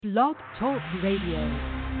Blog Talk Radio.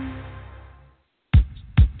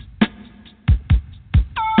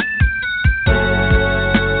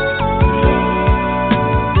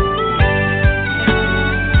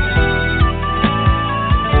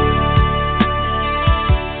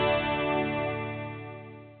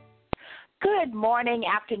 Good morning,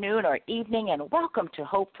 afternoon, or evening, and welcome to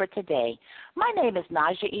Hope for Today. My name is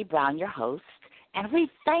Naja E. Brown, your host, and we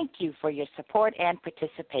thank you for your support and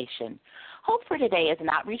participation. Hope for Today is an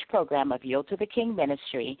outreach program of Yield to the King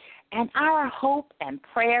Ministry, and our hope and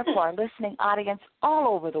prayer for our listening audience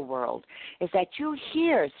all over the world is that you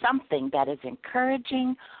hear something that is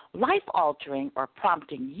encouraging, life-altering, or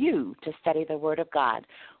prompting you to study the Word of God.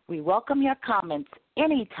 We welcome your comments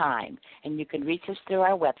anytime, and you can reach us through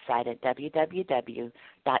our website at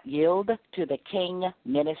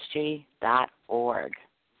www.yieldtothekingministry.org.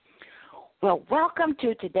 Well, welcome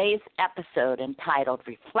to today's episode entitled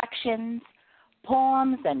Reflections,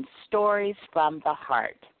 Poems, and Stories from the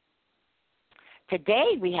Heart.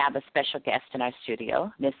 Today we have a special guest in our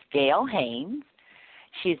studio, Miss Gail Haynes.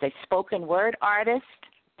 She's a spoken word artist,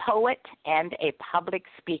 poet, and a public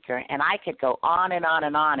speaker, and I could go on and on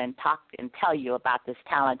and on and talk and tell you about this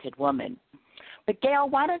talented woman. But Gail,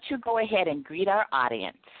 why don't you go ahead and greet our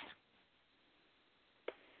audience?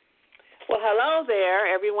 Well, hello there,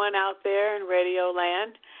 everyone out there in Radio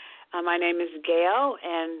Land. My name is Gail,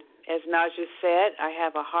 and as Naja said, I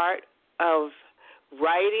have a heart of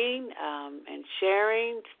writing and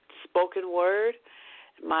sharing spoken word.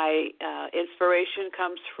 My inspiration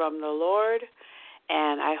comes from the Lord,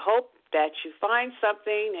 and I hope that you find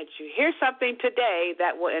something, that you hear something today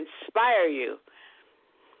that will inspire you.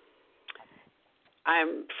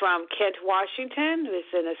 I'm from Kent, Washington.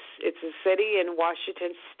 It's a city in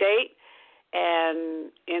Washington State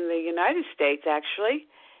and in the United States, actually.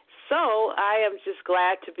 So I am just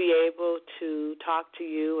glad to be able to talk to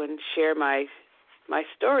you and share my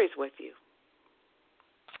stories with you.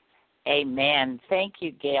 Amen. Thank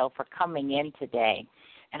you, Gail, for coming in today.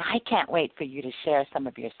 And I can't wait for you to share some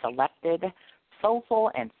of your selected,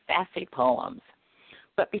 soulful, and sassy poems.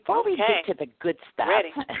 But before we get to the good stuff,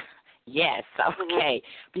 ready. Yes, okay.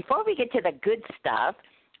 Before we get to the good stuff,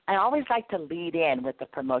 I always like to lead in with the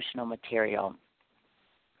promotional material.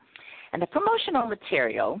 And the promotional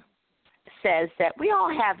material says that we all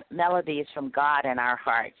have melodies from God in our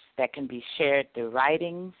hearts that can be shared through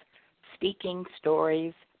writings, speaking,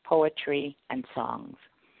 stories, poetry, and songs.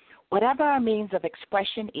 Whatever our means of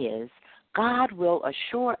expression is, God will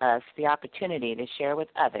assure us the opportunity to share with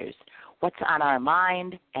others what's on our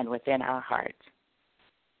mind and within our hearts.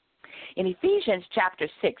 In Ephesians chapter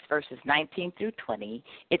 6, verses 19 through 20,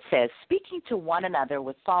 it says, speaking to one another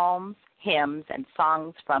with psalms, hymns, and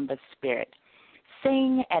songs from the Spirit.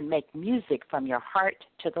 Sing and make music from your heart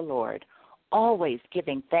to the Lord, always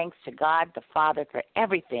giving thanks to God the Father for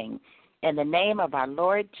everything in the name of our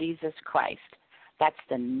Lord Jesus Christ. That's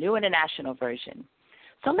the New International Version.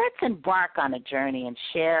 So let's embark on a journey and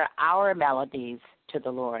share our melodies to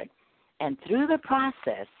the Lord. And through the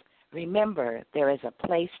process, remember there is a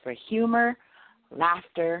place for humor,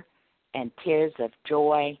 laughter, and tears of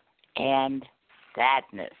joy and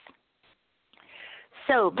sadness.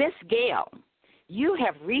 So, Miss Gail, you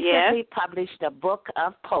have recently published a book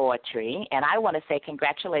of poetry, and I want to say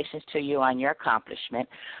congratulations to you on your accomplishment.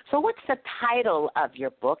 So what's the title of your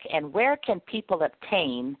book, and where can people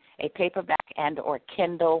obtain a paperback and or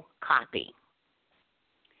Kindle copy?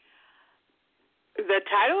 The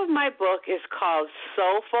title of my book is called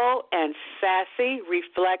Soulful and Sassy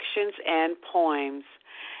Reflections and Poems,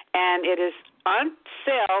 and it is on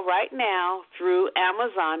sale right now through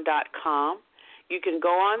Amazon.com. You can go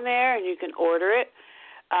on there and you can order it,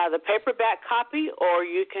 the paperback copy, or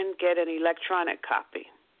you can get an electronic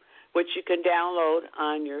copy, which you can download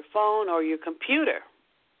on your phone or your computer.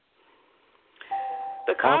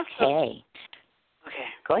 The cost okay.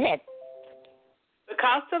 Go ahead. The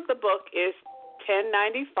cost of the book is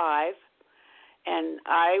 $10.95, and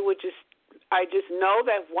I just know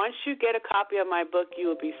that once you get a copy of my book, you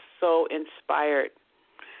will be so inspired.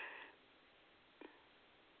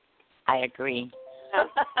 I agree.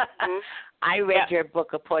 I read your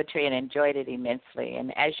book of poetry and enjoyed it immensely.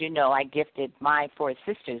 And as you know, I gifted my 4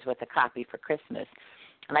 sisters with a copy for Christmas.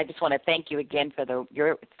 And I just want to thank you again for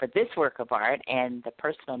this work of art and the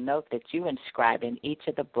personal note that you inscribe in each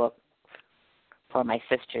of the books for my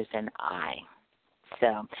sisters and I.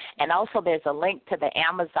 So, and also there's a link to the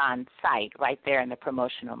Amazon site right there in the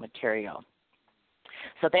promotional material.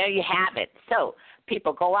 So there you have it. So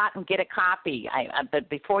people, go out and get a copy. But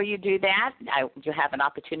before you do that, you have an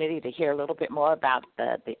opportunity to hear a little bit more about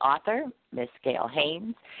the author, Miss Gail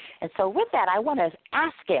Haynes. And so with that, I want to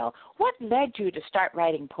ask Gail, what led you to start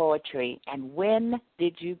writing poetry, and when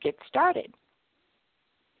did you get started?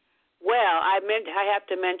 Well, I have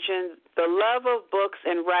to mention the love of books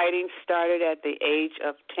and writing started at the age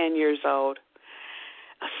of 10 years old.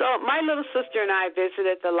 So my little sister and I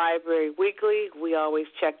visited the library weekly. We always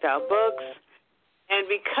checked out books. And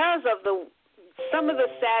because of some of the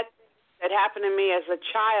sad things that happened to me as a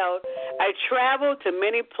child, I traveled to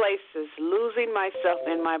many places, losing myself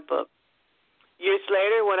in my book. Years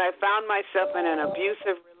later, when I found myself in an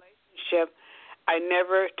abusive relationship, I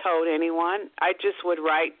never told anyone. I just would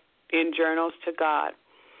write in journals to God.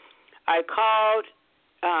 I called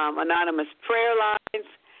anonymous prayer lines,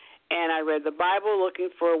 and I read the Bible looking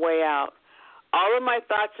for a way out. All of my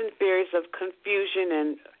thoughts and fears of confusion and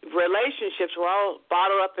relationships were all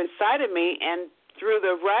bottled up inside of me, and through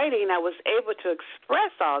the writing, I was able to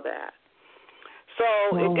express all that. So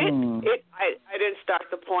I didn't start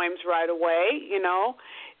the poems right away, you know.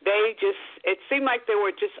 It seemed like they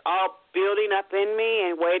were just all building up in me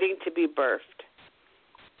and waiting to be birthed.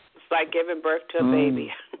 It's like giving birth to a baby.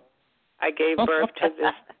 I gave birth to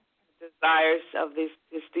this desires of these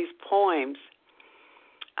poems.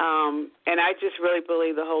 And I just really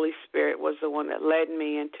believe the Holy Spirit was the one that led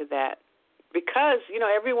me into that. Because, you know,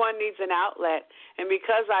 everyone needs an outlet. And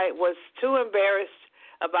because I was too embarrassed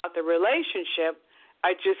about the relationship,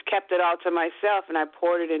 I just kept it all to myself, and I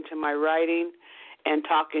poured it into my writing and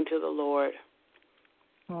talking to the Lord.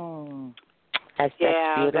 That's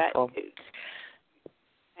beautiful.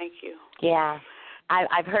 Thank you. Yeah.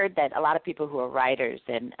 I've heard that a lot of people who are writers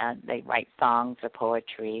and they write songs or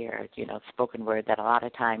poetry or, you know, spoken word, that a lot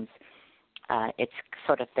of times it's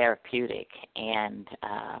sort of therapeutic and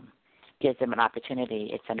gives them an opportunity.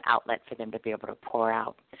 It's an outlet for them to be able to pour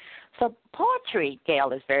out. So poetry,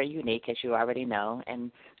 Gail, is very unique, as you already know,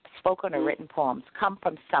 and spoken or written poems come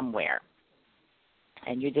from somewhere.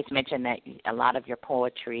 And you just mentioned that a lot of your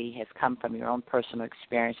poetry has come from your own personal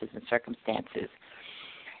experiences and circumstances.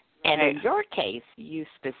 And in your case, you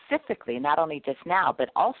specifically, not only just now, but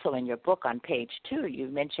also in your book on page 2, you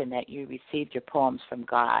mentioned that you received your poems from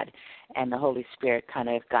God and the Holy Spirit kind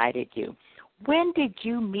of guided you. When did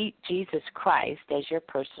you meet Jesus Christ as your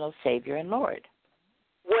personal Savior and Lord?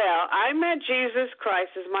 Well, I met Jesus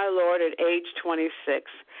Christ as my Lord at age 26.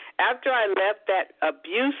 After I left that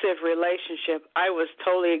abusive relationship, I was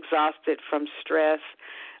totally exhausted from stress,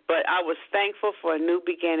 but I was thankful for a new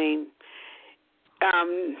beginning.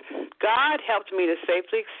 God helped me to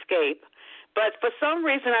safely escape, but for some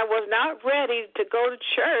reason I was not ready to go to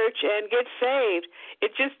church and get saved.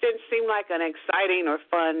 It just didn't seem like an exciting or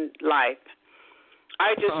fun life.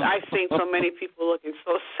 I seen so many people looking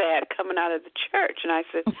so sad coming out of the church, and I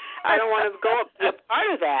said, I don't want to go be a part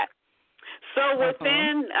of that. So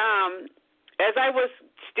within, as I was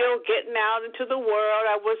still getting out into the world,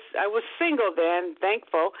 I was single then,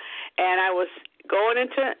 thankful, and I was going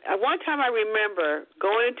into, one time I remember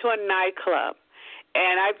going into a nightclub,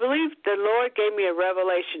 and I believe the Lord gave me a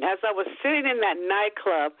revelation. As I was sitting in that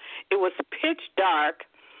nightclub, it was pitch dark,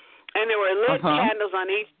 and there were lit candles on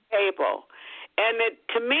each table. And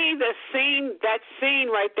to me, that scene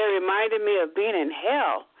right there reminded me of being in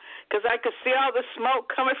hell, because I could see all the smoke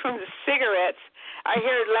coming from the cigarettes. I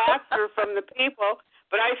heard laughter from the people,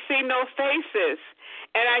 but I see no faces.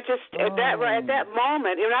 And I just at that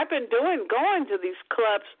moment, and I've been going to these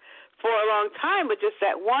clubs for a long time, but just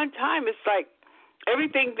at one time, it's like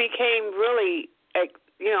everything became really,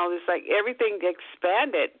 it's like everything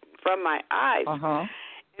expanded from my eyes,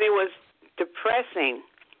 and it was depressing.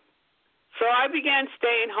 So I began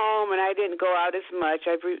staying home, and I didn't go out as much.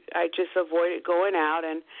 I just avoided going out,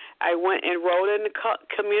 and I went and enrolled in the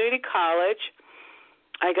community college.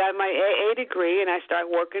 I got my AA degree, and I started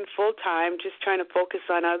working full-time, just trying to focus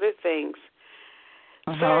on other things.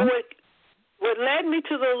 So what led me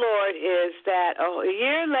to the Lord is that a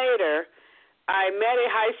year later, I met a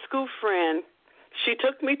high school friend. She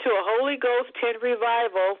took me to a Holy Ghost tent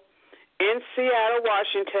revival in Seattle,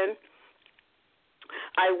 Washington.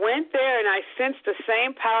 I went there, and I sensed the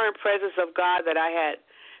same power and presence of God that I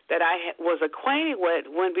was acquainted with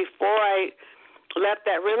when before I left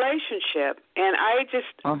that relationship. And I just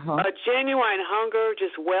a genuine hunger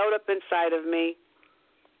just welled up inside of me,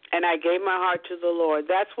 and I gave my heart to the Lord.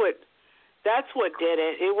 That's what did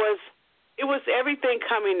it. It was everything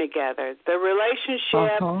coming together. The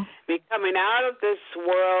relationship, me coming out of this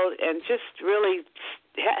world, and just really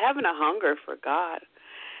having a hunger for God.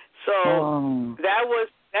 So that was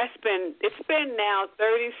it's been now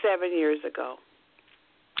 37 years ago.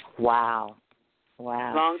 Wow.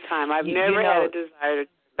 Wow. Long time. I've never had a desire to turn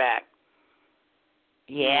back.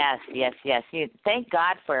 Yes. Thank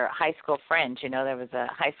God for high school friends. There was a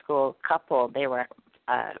high school couple. They were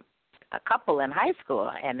a couple in high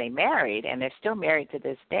school, and they married, and they're still married to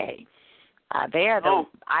this day. They are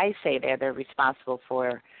I say they're responsible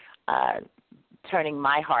for turning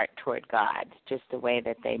my heart toward God, just the way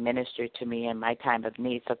that they ministered to me in my time of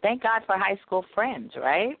need. So thank God for high school friends,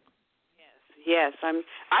 right? Yes.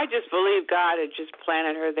 I just believe God had just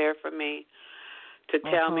planted her there for me to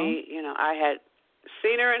tell me, I had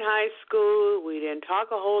seen her in high school. We didn't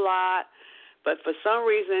talk a whole lot, but for some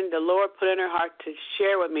reason the Lord put in her heart to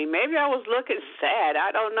share with me. Maybe I was looking sad.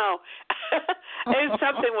 I don't know. And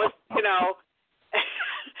something was,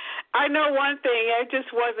 I know one thing. I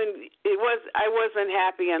wasn't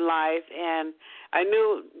happy in life, and I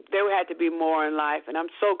knew there had to be more in life, and I'm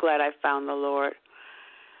so glad I found the Lord.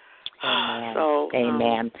 Amen. So,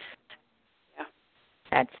 amen.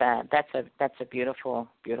 Yeah. That's a beautiful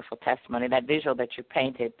testimony. That visual that you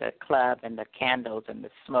painted, the club and the candles and the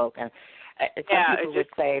smoke, and some people would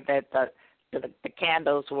say that the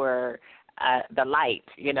candles were the light,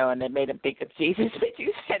 and they made a big of Jesus. But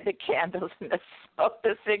you said the candles and the smoke,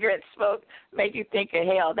 the cigarette smoke, made you think of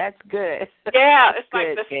hell. That's good. Yeah, That's it's like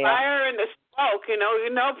good, the fire and the smoke. You know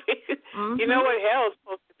what hell is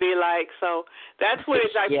supposed to be like. So that's what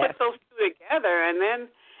I put those two together, and then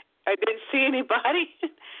I didn't see anybody,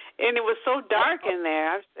 and it was so dark in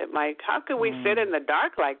there. I said, "Mike, how could we sit in the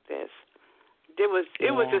dark like this?" It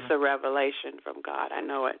was just a revelation from God. I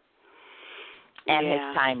know it. And His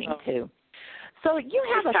timing too. So you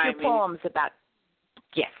have a few poems about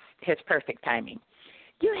His perfect timing.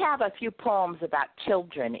 You have a few poems about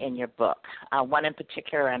children in your book. One in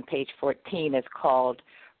particular on page 14 is called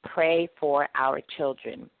 "Pray for Our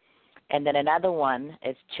Children." And then another one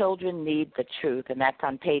is "Children Need the Truth," and that's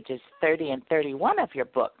on pages 30 and 31 of your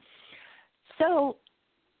book. So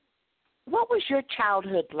what was your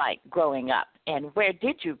childhood like growing up, and where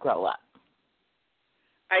did you grow up?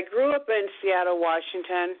 I grew up in Seattle,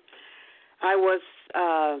 Washington. I was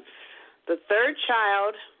the third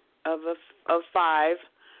child of five,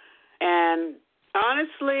 and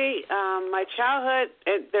honestly, my childhood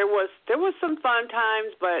there was some fun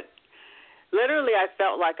times, but literally, I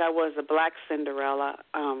felt like I was a black Cinderella,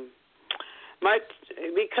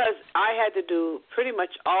 because I had to do pretty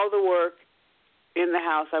much all the work in the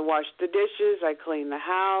house. I washed the dishes, I cleaned the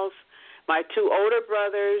house. My two older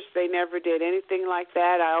brothers, they never did anything like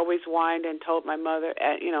that. I always whined and told my mother,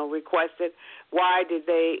 requested, why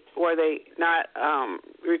were they not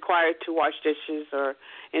required to wash dishes or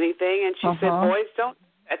anything? And she said, boys don't do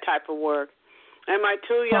that type of work. And my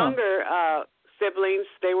two younger siblings,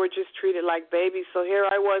 they were just treated like babies, so here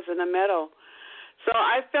I was in the middle. So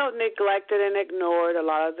I felt neglected and ignored a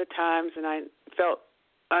lot of the times, and I felt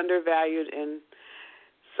undervalued. And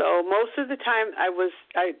so most of the time I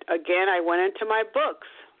went into my books.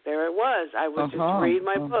 There it was. I would just read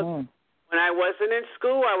my books. When I wasn't in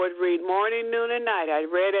school, I would read morning, noon, and night. I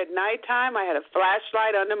read at nighttime. I had a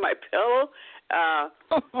flashlight under my pillow.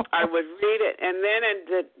 I would read it, and then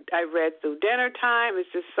I read through dinner time. It's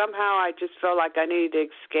just somehow I just felt like I needed to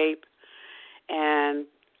escape, and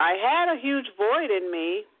I had a huge void in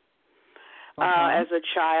me as a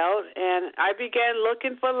child, and I began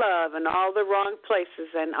looking for love in all the wrong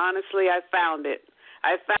places, and honestly, I found it.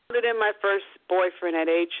 I found it in my first boyfriend at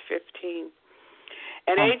age 15.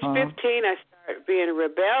 At age 15, I started being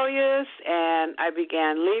rebellious, and I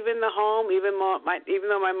began leaving the home, even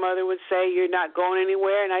though my mother would say, "You're not going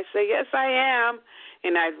anywhere," and I'd say, "Yes, I am,"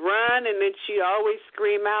 and I'd run, and then she'd always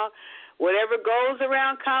scream out, "Whatever goes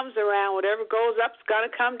around comes around. Whatever goes up is going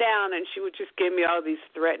to come down," and she would just give me all these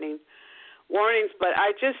threatening warnings. But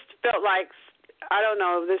I just felt like, I don't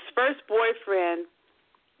know, this first boyfriend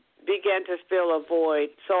began to fill a void.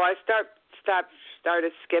 So I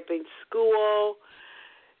started skipping school,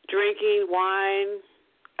 drinking wine,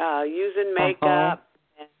 using makeup,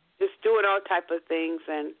 and just doing all type of things.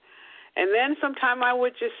 And then sometime I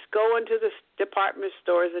would just go into the department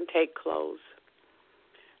stores and take clothes.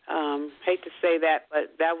 Hate to say that,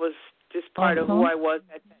 but that was just part of who I was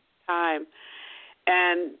at that time.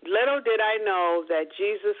 And little did I know that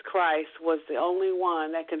Jesus Christ was the only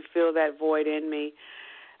one that can fill that void in me.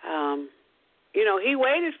 He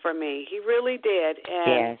waited for me. He really did.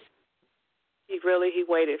 And He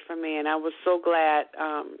waited for me, and I was so glad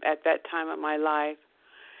at that time of my life.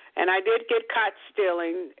 And I did get caught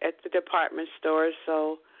stealing at the department store,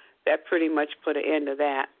 so that pretty much put an end to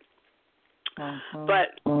that.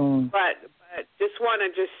 But just want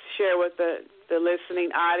to share with the listening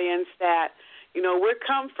audience that, you know, we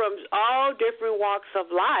come from all different walks of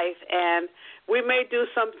life, and we may do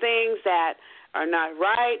some things that are not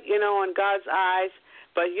right, you know, in God's eyes.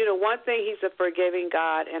 But, you know, one thing, he's a forgiving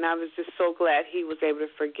God, and I was just so glad he was able to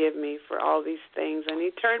forgive me for all these things. And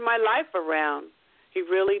he turned my life around. He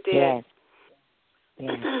really did. Yes.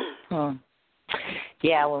 Yes.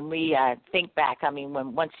 Yeah, when we think back, I mean,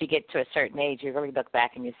 once you get to a certain age, you really look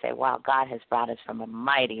back and you say, wow, God has brought us from a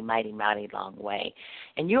mighty, mighty, mighty long way.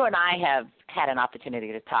 And you and I have had an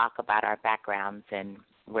opportunity to talk about our backgrounds and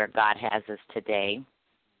where God has us today.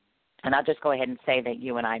 And I'll just go ahead and say that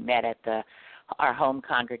you and I met at our home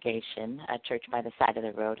congregation, a church by the side of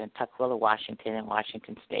the road in Tukwila, Washington, in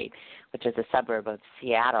Washington State, which is a suburb of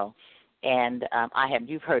Seattle. And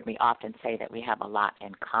you've heard me often say that we have a lot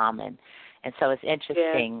in common. And so it's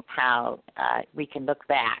interesting how we can look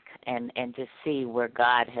back and just see where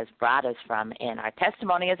God has brought us from, and our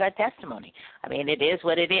testimony is our testimony. I mean, it is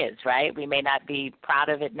what it is, right? We may not be proud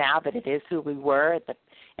of it now, but it is who we were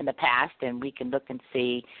in the past, and we can look and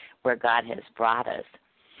see where God has brought us.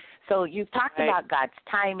 So you've talked about God's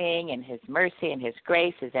timing and his mercy and his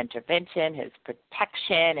grace, his intervention, his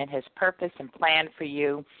protection, and his purpose and plan for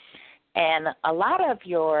you. And a lot of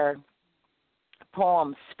your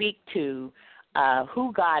poems speak to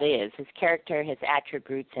who God is, his character, his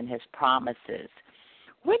attributes, and his promises.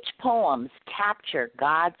 Which poems capture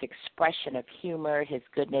God's expression of humor, his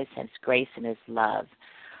goodness, his grace, and his love,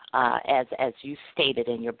 as you stated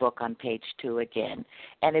in your book on page 2 again?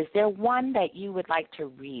 And is there one that you would like to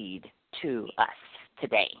read to us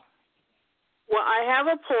today? Well, I have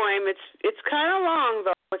a poem. It's kind of long,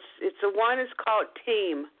 though. It's the one is called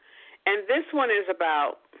Team. And this one is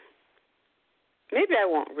about, maybe I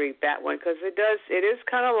won't read that one because it is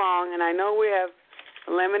kind of long, and I know we have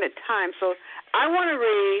limited time. So I want to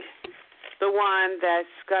read the one that's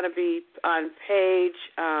going to be on page,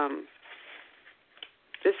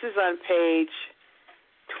 this is on page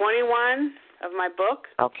 21 of my book.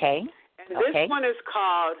 Okay. And this one is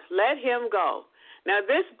called Let Him Go. Now,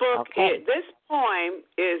 this book, this poem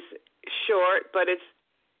is short, but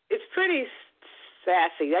it's pretty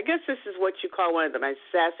sassy. I guess this is what you call one of my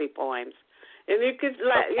sassy poems. And you could,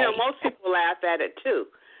 most people laugh at it too.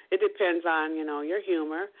 It depends on, your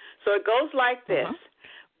humor. So it goes like this.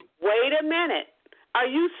 Wait a minute. Are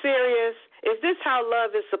you serious? Is this how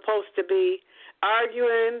love is supposed to be?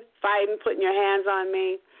 Arguing, fighting, putting your hands on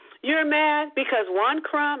me? You're mad because one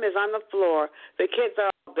crumb is on the floor. The kids are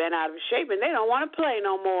all bent out of shape and they don't want to play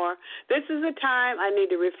no more. This is the time I need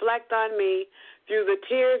to reflect on me. Through the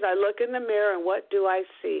tears, I look in the mirror, and what do I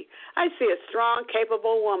see? I see a strong,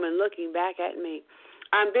 capable woman looking back at me.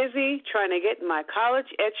 I'm busy trying to get my college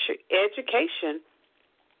education.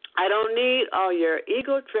 I don't need all your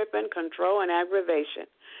ego-tripping control and aggravation.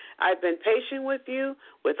 I've been patient with you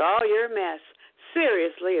with all your mess.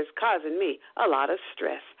 Seriously, it's causing me a lot of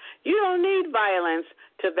stress. You don't need violence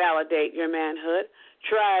to validate your manhood.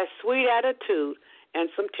 Try a sweet attitude and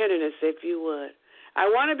some tenderness if you would. I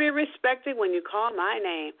want to be respected when you call my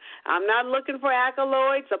name. I'm not looking for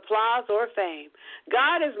accolades, applause, or fame.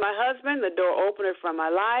 God is my husband, the door opener for my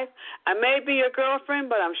life. I may be your girlfriend,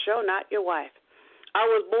 but I'm sure not your wife. I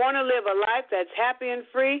was born to live a life that's happy and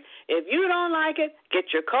free. If you don't like it, get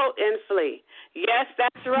your coat and flee. Yes,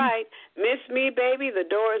 that's right. Miss me, baby, the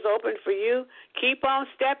door is open for you. Keep on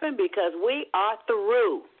stepping because we are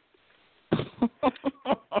through.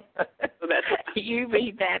 You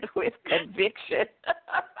read that with conviction.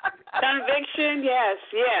 Conviction, yes.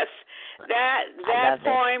 That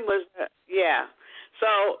poem was,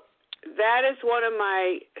 So that is one of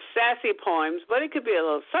my sassy poems, but it could be a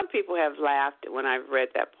little. Some people have laughed when I've read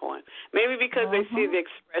that poem, maybe because they see the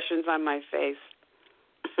expressions on my face.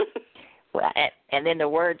 Well, and then the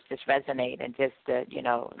words just resonate, and just a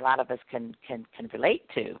lot of us can relate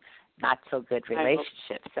to not so good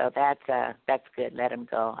relationships. So that's good. Let them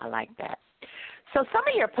go. I like that. So some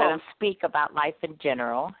of your poems speak about life in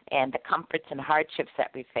general and the comforts and hardships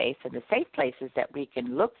that we face and the safe places that we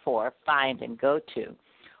can look for, find, and go to.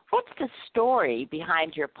 What's the story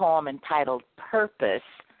behind your poem entitled Purpose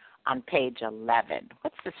on page 11?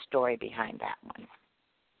 What's the story behind that one?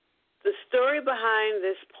 The story behind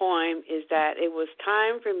this poem is that it was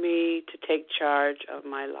time for me to take charge of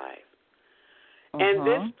my life. And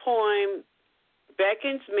this poem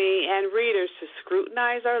beckons me and readers to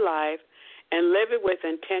scrutinize our life and live it with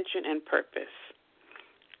intention and purpose.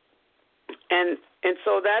 And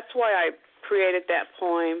so that's why I created that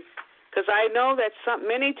poem, because I know that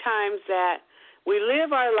many times that we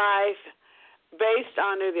live our life based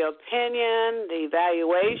on the opinion, the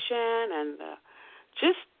evaluation, and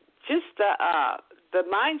just just the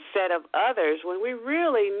mindset of others when we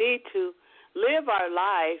really need to live our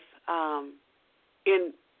life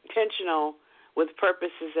intentional with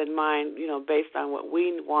purposes in mind, based on what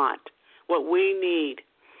we want, what we need.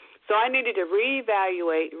 So I needed to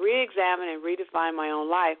reevaluate, re-examine, and redefine my own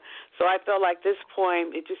life. So I felt like this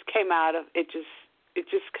poem, it just came out of, it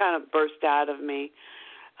just kind of burst out of me,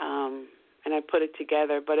 and I put it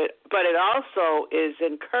together. But it also is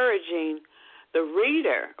encouraging the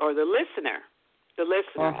reader or the listener,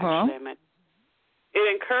 actually, I meant. It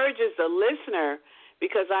encourages the listener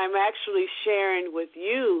because I'm actually sharing with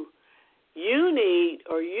you. You need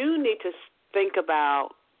to think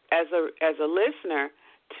about as a listener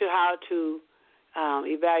to how to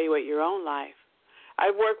evaluate your own life.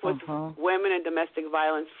 I've worked with women in domestic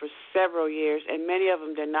violence for several years, and many of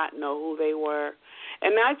them did not know who they were,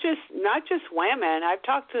 and not just women. I've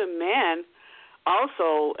talked to men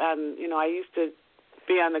also. I used to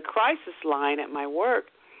be on the crisis line at my work.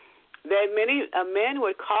 That many men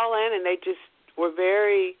would call in, and they just were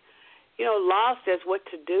very, lost as what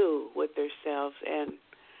to do with themselves, and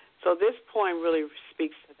so this poem really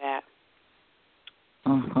speaks to that.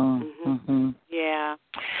 Yeah.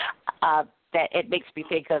 That it makes me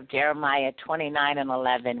think of Jeremiah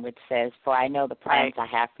 29:11, which says, "For I know the plans I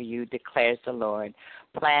have for you, declares the Lord,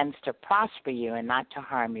 plans to prosper you and not to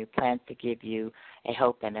harm you, plans to give you a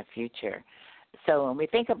hope and a future." So when we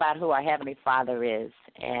think about who our Heavenly Father is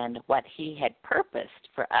and what He had purposed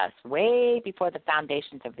for us way before the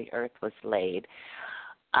foundations of the earth was laid,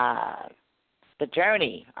 our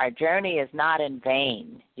journey is not in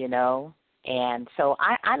vain, And so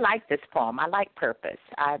I like this poem. I like purpose.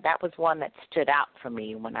 That was one that stood out for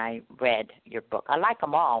me when I read your book. I like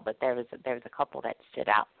them all, but there was a couple that stood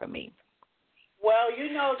out for me. Well,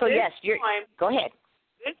 so this yes, poem. Go ahead.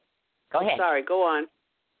 Go ahead. Sorry, go on.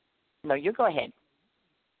 No, you go ahead.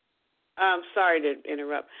 I'm sorry to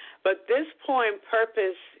interrupt, but this poem,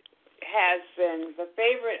 Purpose, has been the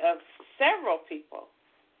favorite of several people.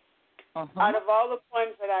 Out of all the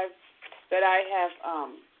poems that I have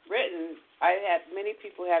written, I had many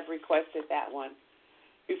people have requested that one.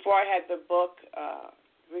 Before I had the book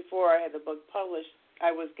published,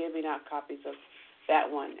 I was giving out copies of that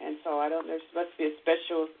one, and so there must be a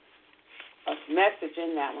special message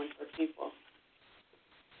in that one for people.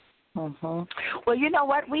 Well, you know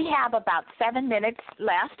what? We have about 7 minutes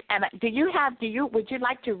left, and would you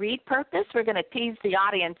like to read Purpose? We're going to tease the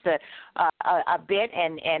audience a bit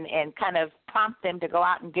and kind of prompt them to go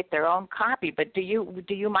out and get their own copy. But do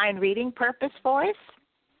you mind reading Purpose for us?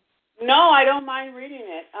 No, I don't mind reading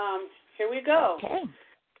it. Here we go. Okay.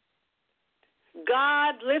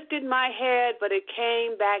 God lifted my head, but it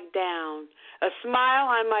came back down. A smile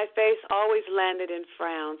on my face always landed in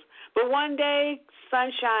frowns. But one day,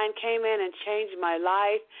 sunshine came in and changed my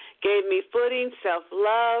life, gave me footing,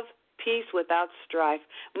 self-love, peace without strife.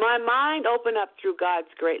 My mind opened up through God's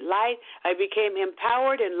great light. I became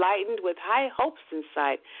empowered, enlightened, with high hopes in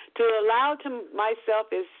sight. To allow myself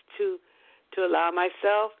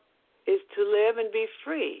is to live and be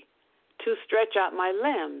free, to stretch out my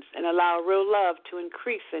limbs and allow real love to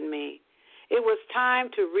increase in me. It was time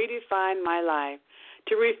to redefine my life,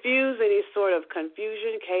 to refuse any sort of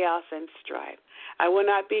confusion, chaos, and strife. I will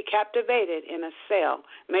not be captivated in a cell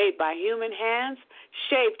made by human hands,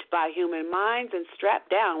 shaped by human minds, and strapped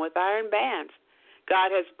down with iron bands.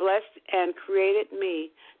 God has blessed and created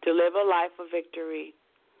me to live a life of victory.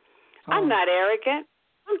 I'm not arrogant.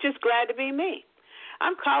 I'm just glad to be me.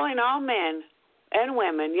 I'm calling all men and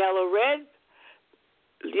women, yellow, red,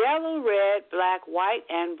 black, white,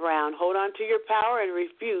 and brown. Hold on to your power and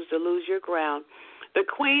refuse to lose your ground. The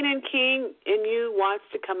queen and king in you wants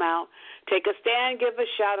to come out. Take a stand, give a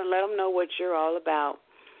shout, and let them know what you're all about.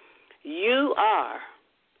 You are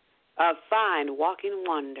a fine walking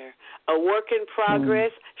wonder, a work in progress,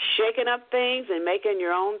 shaking up things and making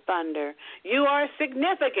your own thunder. You are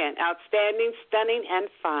significant, outstanding, stunning, and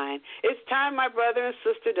fine. It's time, my brother and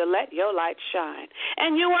sister, to let your light shine.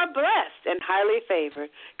 And you are blessed and highly favored,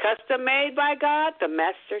 custom made by God, the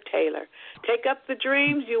master tailor. Take up the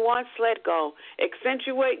dreams you once let go.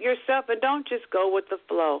 Accentuate yourself and don't just go with the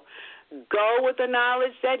flow. Go with the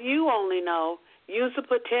knowledge that you only know. Use the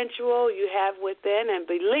potential you have within and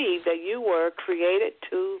believe that you were created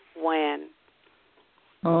to win.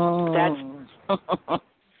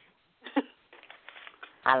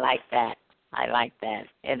 I like that.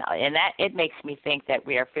 And that it makes me think that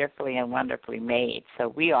we are fearfully and wonderfully made. So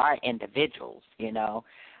we are individuals, Yes.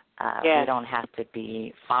 We don't have to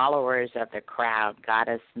be followers of the crowd. God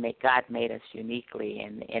made us uniquely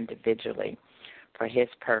and individually for His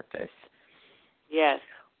purpose. Yes.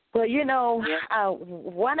 Well,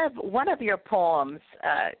 one of your poems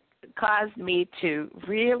caused me to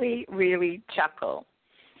really, really chuckle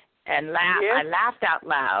and laugh. Yes. I laughed out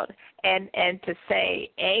loud and to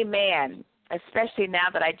say amen, especially now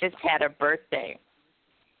that I just had a birthday.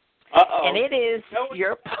 Uh-oh. And it is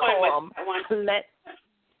your poem.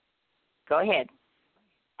 Go ahead.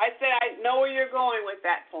 I said I know where you're going with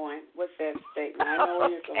that point, with that statement. I know where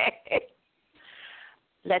you're going.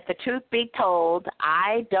 Let the truth be told,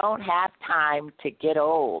 I don't have time to get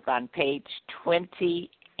old, on page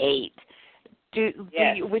 28.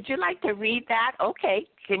 Would you like to read that? Okay.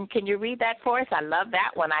 Can you read that for us? I love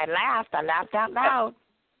that one. I laughed out loud.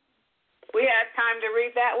 We have time to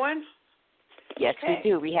read that one? Yes, okay. We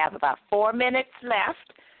do. We have about 4 minutes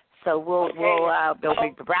left, so we'll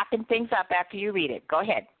be wrapping things up after you read it. Go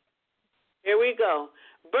ahead. Here we go.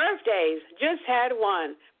 Birthdays, just had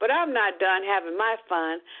one, but I'm not done having my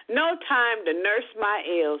fun. No time to nurse my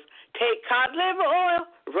ills. Take cod liver oil,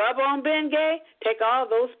 rub on Bengay, take all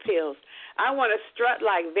those pills. I want to strut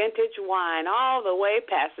like vintage wine all the way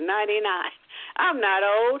past 99. I'm not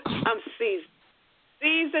old, I'm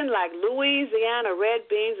seasoned like Louisiana red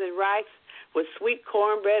beans and rice with sweet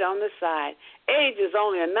cornbread on the side. Age is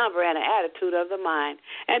only a number and an attitude of the mind.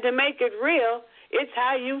 And to make it real, it's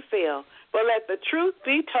how you feel. But let the truth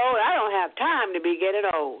be told, I don't have time to be getting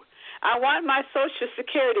old. I want my Social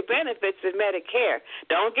Security benefits and Medicare.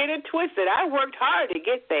 Don't get it twisted. I worked hard to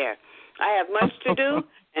get there. I have much to do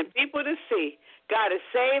and people to see. God has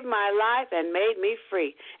saved my life and made me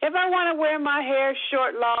free. If I want to wear my hair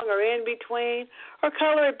short, long, or in between, or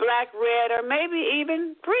color it black, red, or maybe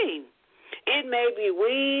even green, it may be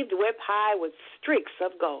weaved whip high with streaks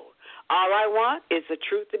of gold. All I want is the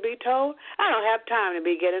truth to be told. I don't have time to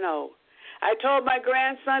be getting old. I told my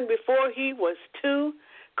grandson before he was 2,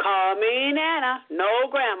 call me Nana, no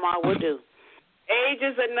grandma will do. Age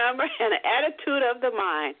is a number and an attitude of the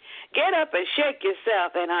mind. Get up and shake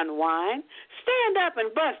yourself and unwind. Stand up and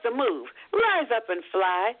bust a move. Rise up and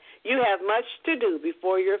fly. You have much to do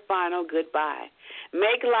before your final goodbye.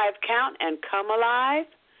 Make life count and come alive.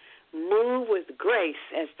 Move with grace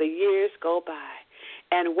as the years go by.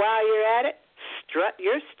 And while you're at it, strut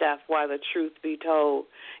your stuff while the truth be told.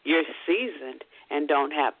 You're seasoned and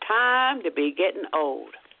don't have time to be getting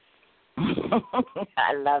old.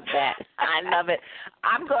 I love that. I love it.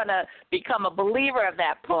 I'm going to become a believer of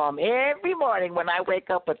that poem. Every morning when I wake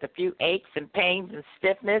up with a few aches and pains and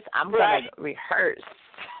stiffness, I'm going to rehearse.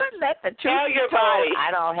 Let the truth be told,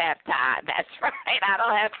 I don't have time. That's right. I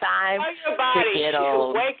don't have time Tell your body to get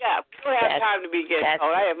old. Wake up. You don't have time to be getting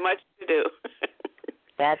old. I have much to do.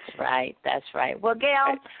 That's right. That's right. Well,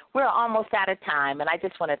 Gail, we're almost out of time, and I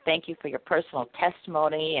just want to thank you for your personal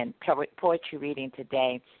testimony and poetry reading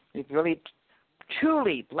today. You've really,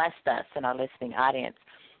 truly blessed us and our listening audience.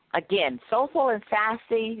 Again, Soulful and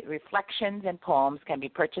Sassy Reflections and Poems can be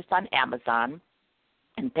purchased on Amazon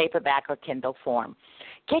in paperback or Kindle form.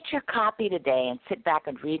 Get your copy today and sit back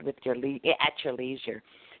and read at your leisure.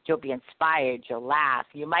 You'll be inspired. You'll laugh.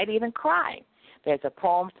 You might even cry. There's a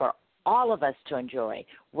poem for all of us to enjoy,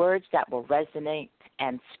 words that will resonate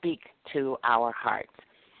and speak to our hearts.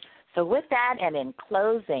 So with that, and in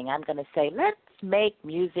closing, I'm going to say, let's make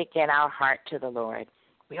music in our heart to the Lord.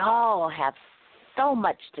 We all have so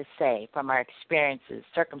much to say from our experiences,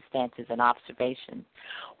 circumstances, and observations.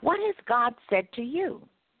 What has God said to you,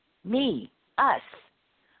 me, us?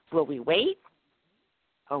 Will we wait,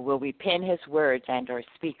 or will we pen his words and or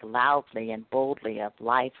speak loudly and boldly of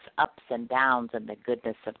life's ups and downs and the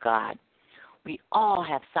goodness of God? We all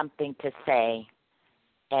have something to say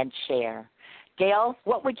and share. Gail,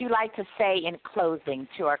 what would you like to say in closing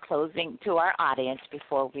to our audience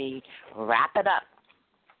before we wrap it up?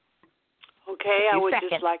 Okay, I would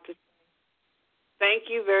just like to thank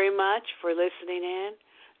you very much for listening in.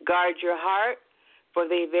 Guard your heart, for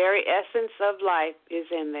the very essence of life is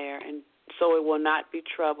in there, and so it will not be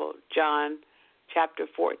troubled. John chapter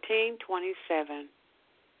 14:27.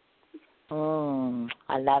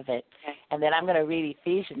 I love it. Okay. And then I'm going to read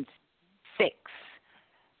Ephesians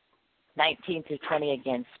 6:19-20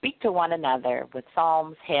 again. Speak to one another with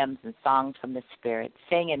psalms, hymns, and songs from the Spirit.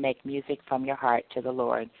 Sing and make music from your heart to the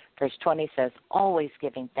Lord. Verse 20 says, always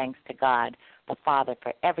giving thanks to God, the Father,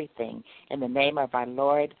 for everything in the name of our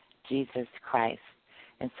Lord Jesus Christ.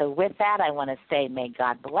 And so with that, I want to say, may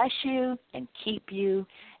God bless you and keep you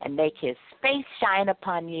and make his face shine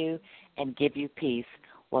upon you and give you peace.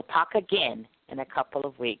 We'll talk again in a couple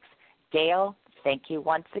of weeks. Gail, thank you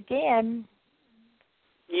once again.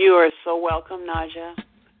 You are so welcome, Naja.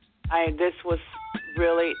 This was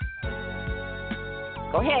really...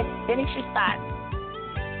 Go ahead. Finish your thought.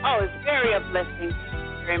 Oh, it's very uplifting.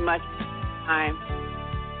 very much for your time.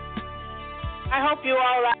 I hope you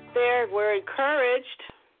all out there were encouraged.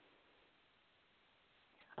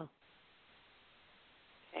 Oh.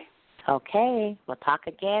 Okay. Okay. We'll talk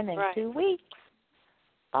again in 2 weeks.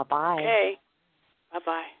 Bye-bye. Okay.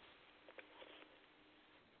 Bye-bye.